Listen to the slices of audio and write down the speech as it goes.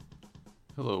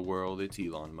Hello world, it's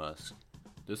Elon Musk.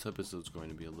 This episode's going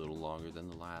to be a little longer than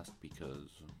the last because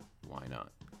why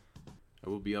not? I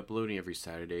will be uploading every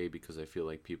Saturday because I feel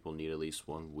like people need at least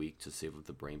 1 week to save up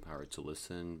the brain power to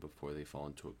listen before they fall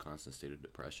into a constant state of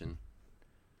depression.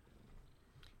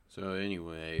 So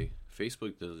anyway,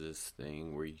 Facebook does this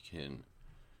thing where you can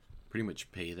pretty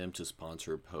much pay them to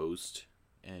sponsor a post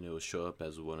and it will show up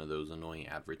as one of those annoying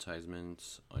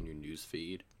advertisements on your news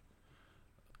feed.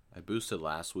 I boosted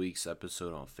last week's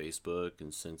episode on Facebook,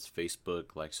 and since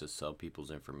Facebook likes to sell people's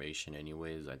information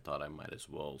anyways, I thought I might as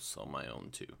well sell my own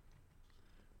too.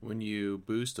 When you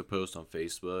boost a post on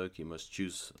Facebook, you must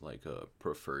choose like a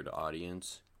preferred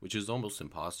audience, which is almost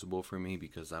impossible for me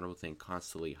because I don't think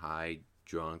constantly high,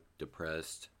 drunk,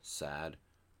 depressed, sad,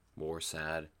 more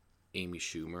sad, Amy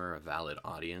Schumer are valid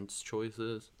audience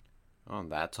choices. On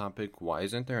that topic, why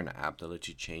isn't there an app that lets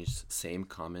you change same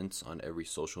comments on every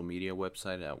social media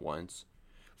website at once?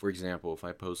 For example, if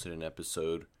I posted an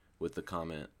episode with the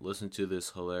comment, listen to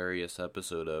this hilarious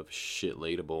episode of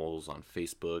Shitlatables on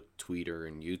Facebook, Twitter,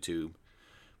 and YouTube,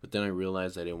 but then I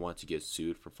realized I didn't want to get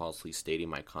sued for falsely stating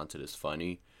my content is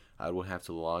funny, I would have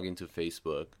to log into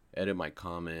Facebook, edit my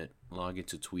comment, log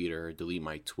into Twitter, delete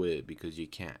my twit because you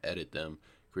can't edit them,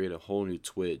 create a whole new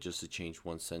twit just to change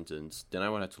one sentence. Then I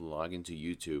would have to log into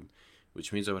YouTube,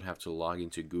 which means I would have to log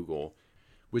into Google,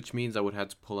 which means I would have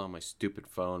to pull out my stupid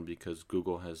phone because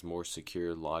Google has more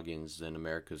secure logins than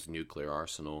America's nuclear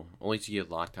arsenal, only to get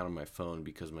locked out of my phone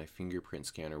because my fingerprint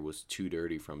scanner was too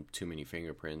dirty from too many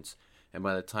fingerprints. And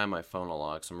by the time my phone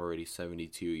unlocks, I'm already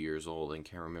 72 years old and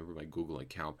can't remember my Google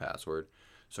account password.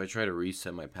 So I try to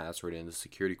reset my password, and the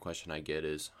security question I get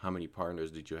is, how many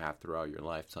partners did you have throughout your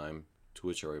lifetime? To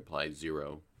which I replied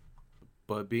 0.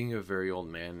 But being a very old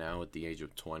man now at the age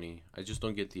of 20, I just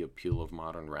don't get the appeal of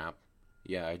modern rap.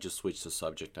 Yeah, I just switched the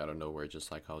subject out of nowhere,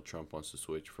 just like how Trump wants to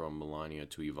switch from Melania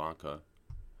to Ivanka.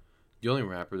 The only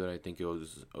rapper that I think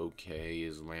is okay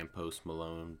is Lamppost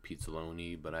Malone,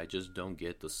 Pizzoloni, but I just don't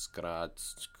get the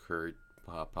Skrats, Kurt,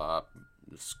 Pop,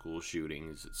 school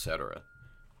shootings, etc.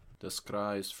 The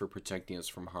Skra is for protecting us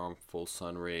from harmful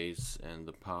sun rays, and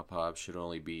the Pop should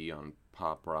only be on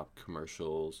pop rock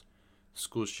commercials.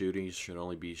 School shootings should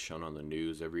only be shown on the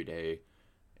news every day,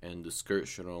 and the skirt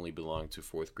should only belong to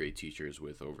 4th grade teachers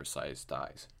with oversized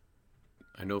thighs.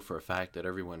 I know for a fact that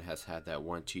everyone has had that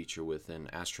one teacher with an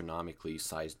astronomically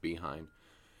sized behind.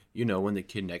 You know, when the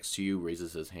kid next to you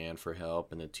raises his hand for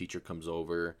help and the teacher comes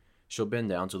over, she'll bend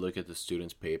down to look at the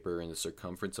student's paper and the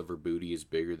circumference of her booty is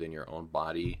bigger than your own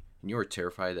body, and you are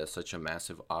terrified that such a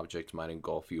massive object might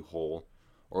engulf you whole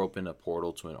or open a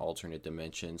portal to an alternate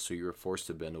dimension, so you are forced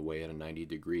to bend away at a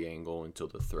 90-degree angle until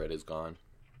the thread is gone,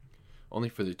 only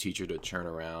for the teacher to turn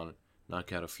around,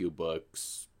 knock out a few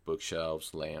books,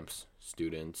 bookshelves, lamps,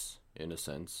 students,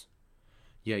 innocents.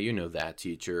 Yeah, you know that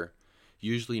teacher,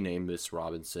 usually named Miss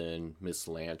Robinson, Miss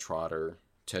Landtrotter,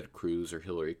 Ted Cruz, or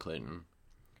Hillary Clinton.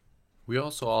 We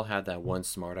also all had that one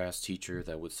smartass teacher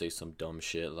that would say some dumb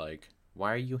shit like,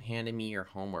 "Why are you handing me your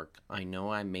homework? I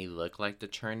know I may look like the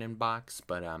churning box,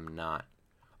 but I'm not."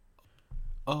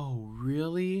 Oh,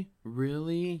 really?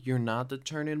 Really? You're not the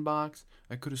turning box?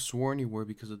 I could have sworn you were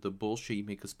because of the bullshit you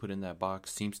make us put in that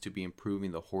box seems to be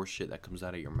improving the horseshit that comes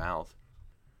out of your mouth.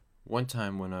 One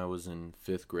time when I was in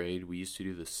 5th grade, we used to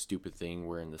do this stupid thing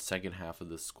where in the second half of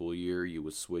the school year, you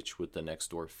would switch with the next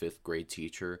door 5th grade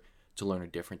teacher to learn a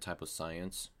different type of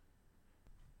science.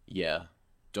 Yeah,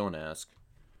 don't ask.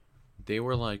 They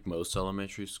were like most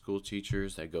elementary school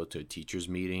teachers that go to a teacher's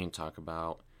meeting and talk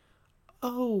about,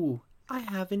 "Oh, I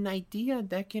have an idea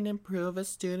that can improve a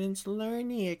student's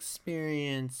learning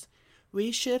experience.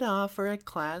 We should offer a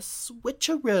class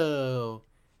switcheroo.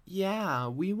 Yeah,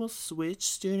 we will switch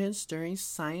students during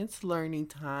science learning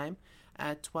time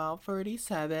at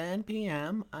 12:37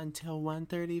 p.m. until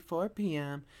 1:34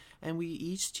 p.m. and we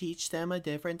each teach them a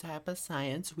different type of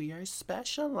science we are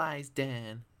specialized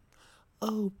in."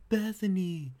 "Oh,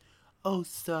 Bethany. Oh,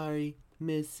 sorry,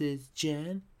 Mrs.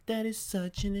 Jen. That is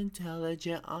such an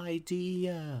intelligent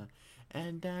idea.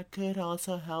 And that could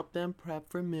also help them prep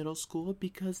for middle school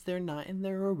because they're not in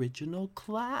their original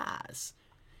class.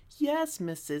 Yes,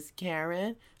 Mrs.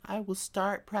 Karen. I will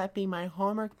start prepping my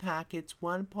homework packets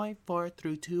 1.4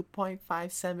 through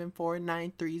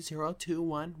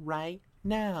 2.57493021 right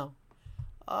now."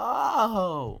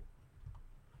 Oh!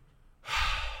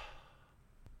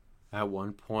 At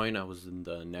one point, I was in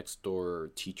the next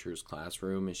door teacher's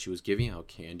classroom and she was giving out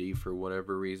candy for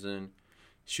whatever reason.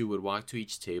 She would walk to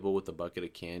each table with a bucket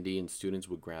of candy and students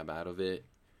would grab out of it.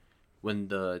 When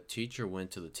the teacher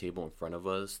went to the table in front of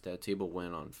us, that table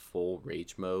went on full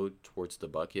rage mode towards the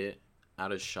bucket.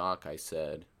 Out of shock, I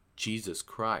said, Jesus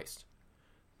Christ.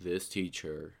 This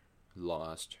teacher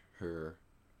lost her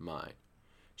mind.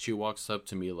 She walks up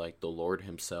to me like the Lord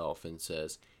himself and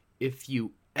says, "If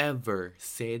you ever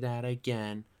say that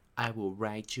again, I will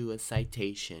write you a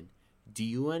citation. Do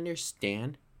you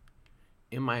understand?"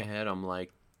 In my head, I'm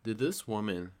like, did this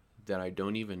woman that I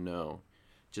don't even know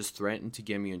just threaten to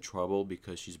get me in trouble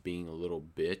because she's being a little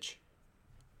bitch?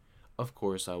 Of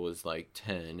course, I was like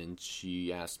 10, and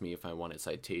she asked me if I wanted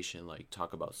citation, like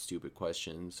talk about stupid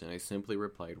questions, and I simply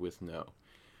replied with no.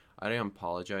 I didn't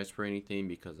apologize for anything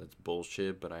because that's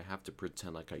bullshit, but I have to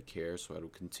pretend like I care, so I will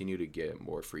continue to get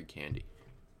more free candy.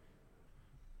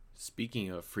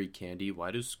 Speaking of free candy, why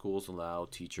do schools allow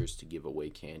teachers to give away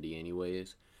candy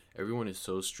anyways? Everyone is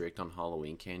so strict on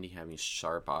Halloween candy having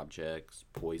sharp objects,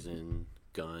 poison,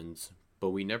 guns, but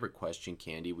we never question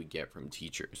candy we get from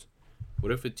teachers.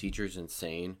 What if a teacher's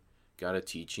insane, got a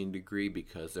teaching degree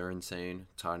because they're insane,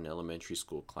 taught an elementary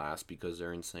school class because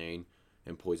they're insane,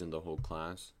 and poisoned the whole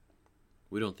class?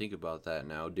 We don't think about that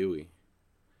now, do we?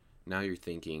 Now you're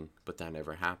thinking, but that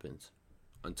never happens.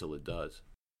 Until it does.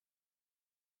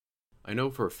 I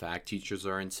know for a fact teachers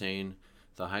are insane.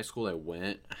 The high school I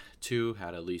went to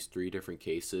had at least 3 different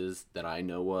cases that I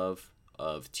know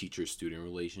of teacher-student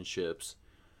relationships.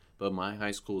 But my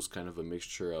high school is kind of a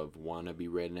mixture of wannabe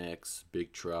rednecks,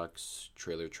 big trucks,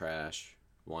 trailer trash,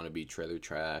 wannabe trailer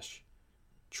trash,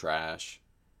 trash,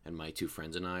 and my 2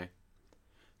 friends and I.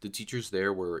 The teachers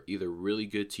there were either really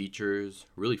good teachers,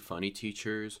 really funny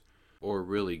teachers, or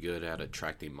really good at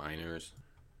attracting minors.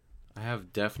 I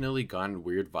have definitely gotten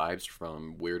weird vibes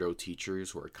from weirdo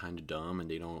teachers who are kind of dumb and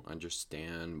they don't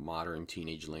understand modern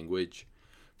teenage language.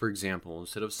 For example,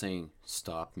 instead of saying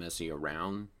 "stop messing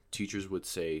around," teachers would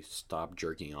say "stop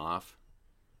jerking off."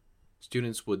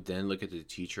 Students would then look at the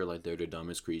teacher like they're the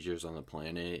dumbest creatures on the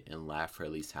planet and laugh for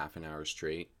at least half an hour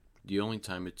straight. The only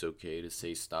time it's okay to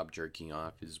say "stop jerking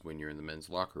off" is when you're in the men's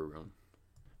locker room.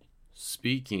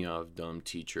 Speaking of dumb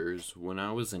teachers, when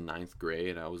I was in 9th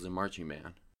grade, I was a marching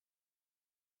band.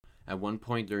 At one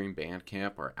point during band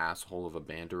camp, our asshole of a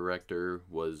band director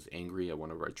was angry at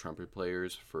one of our trumpet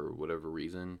players for whatever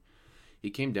reason.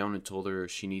 He came down and told her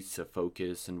she needs to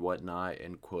focus and whatnot,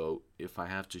 and quote, "If I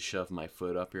have to shove my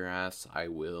foot up your ass, I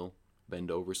will.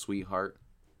 Bend over, sweetheart."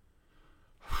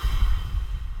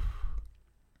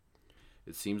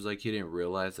 It seems like he didn't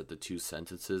realize that the 2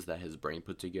 sentences that his brain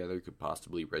put together could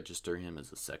possibly register him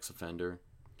as a sex offender.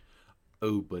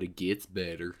 Oh, but it gets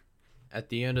better. At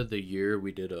the end of the year,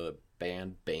 we did a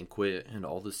band banquet, and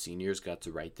all the seniors got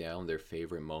to write down their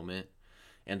favorite moment,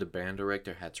 and the band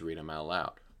director had to read them out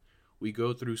loud. We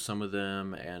go through some of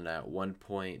them, and at one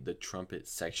point, the trumpet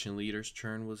section leader's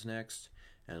turn was next,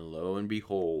 and lo and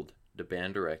behold, the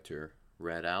band director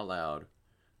read out loud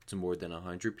to more than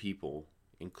 100 people,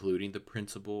 including the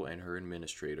principal and her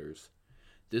administrators.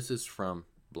 This is from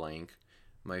blank.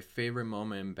 My favorite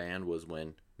moment in band was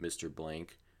when Mr.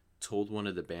 Blank told one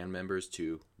of the band members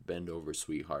to bend over,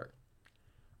 sweetheart.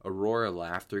 A roar of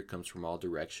laughter comes from all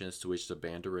directions, to which the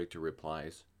band director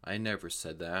replies, "I never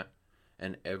said that,"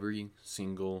 and every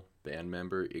single band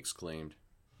member exclaimed,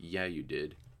 "Yeah, you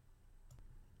did."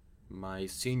 My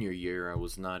senior year, I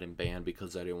was not in band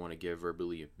because I didn't want to get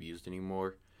verbally abused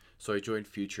anymore, so I joined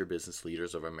Future Business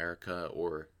Leaders of America,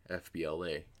 or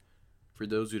FBLA. For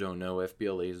those who don't know,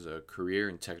 FBLA is a career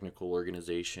and technical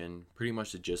organization. Pretty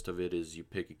much the gist of it is you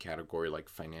pick a category like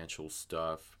financial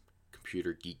stuff,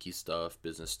 computer geeky stuff,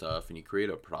 business stuff, and you create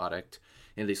a product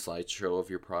and a slideshow of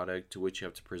your product to which you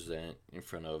have to present in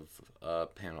front of a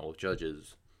panel of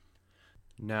judges.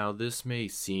 Now, this may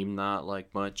seem not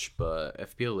like much, but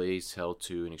FBLA is held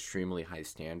to an extremely high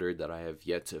standard that I have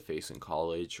yet to face in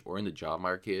college or in the job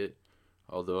market,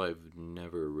 although I've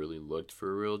never really looked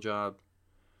for a real job.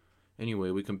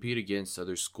 Anyway, we compete against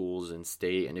other schools in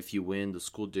state, and if you win, the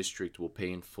school district will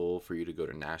pay in full for you to go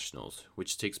to nationals,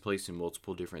 which takes place in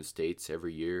multiple different states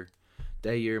every year.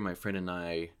 That year, my friend and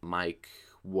I, Mike,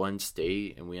 won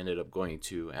state, and we ended up going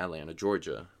to Atlanta,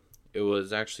 Georgia. It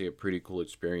was actually a pretty cool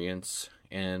experience,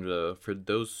 and for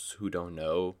those who don't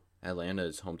know, Atlanta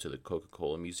is home to the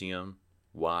Coca-Cola Museum.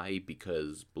 Why?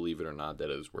 Because, believe it or not,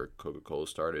 that is where Coca-Cola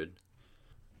started.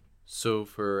 So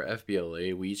for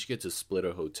FBLA, we each get to split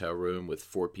a hotel room with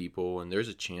 4 people, and there's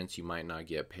a chance you might not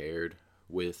get paired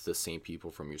with the same people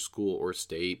from your school or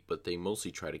state, but they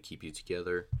mostly try to keep you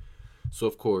together. So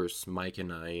of course, Mike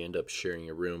and I end up sharing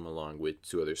a room along with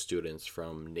 2 other students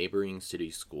from neighboring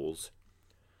city schools.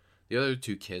 The other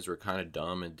 2 kids were kind of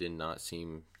dumb and did not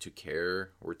seem to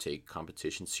care or take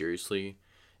competition seriously.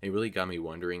 It really got me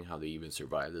wondering how they even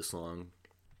survived this long.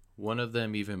 One of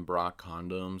them even brought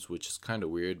condoms, which is kind of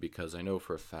weird because I know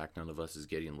for a fact none of us is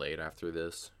getting laid after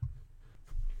this.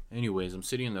 Anyways, I'm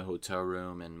sitting in the hotel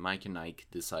room and Mike and Ike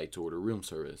decide to order room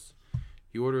service.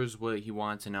 He orders what he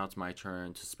wants and now it's my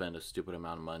turn to spend a stupid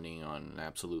amount of money on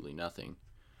absolutely nothing.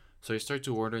 So I start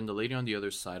to order and the lady on the other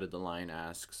side of the line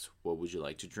asks, "What would you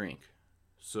like to drink?"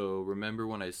 So remember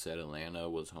when I said Atlanta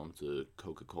was home to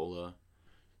Coca-Cola?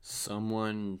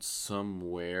 Someone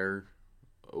somewhere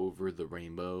over the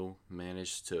rainbow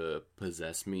managed to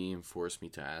possess me and force me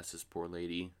to ask this poor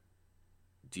lady,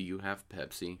 "Do you have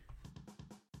Pepsi?"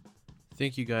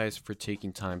 Thank you guys for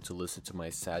taking time to listen to my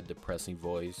sad, depressing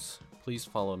voice. Please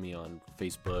follow me on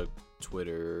Facebook,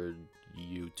 Twitter,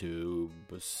 YouTube,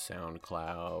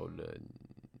 SoundCloud.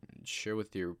 Share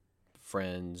with your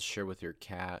friends, share with your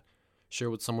cat, share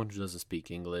with someone who doesn't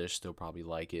speak English. They'll probably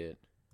like it.